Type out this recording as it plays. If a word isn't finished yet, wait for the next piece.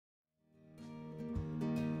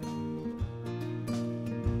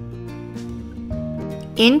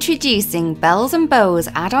Introducing Bells and Bows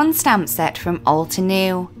add-on stamp set from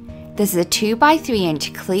Altenew. This is a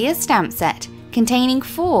 2x3-inch clear stamp set containing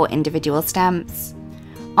 4 individual stamps.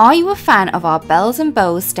 Are you a fan of our Bells and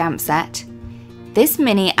Bows stamp set? This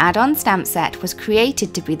mini add-on stamp set was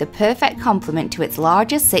created to be the perfect complement to its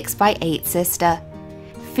larger 6x8 sister,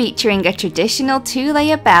 featuring a traditional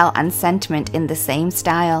 2-layer bell and sentiment in the same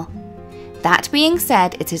style. That being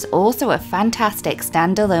said, it is also a fantastic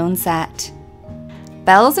standalone set.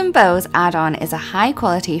 Bells and Bows add-on is a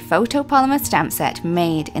high-quality photopolymer stamp set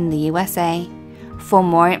made in the USA. For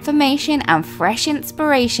more information and fresh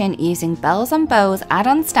inspiration using Bells and Bows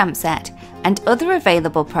add-on stamp set and other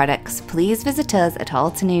available products, please visit us at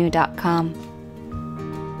altenew.com.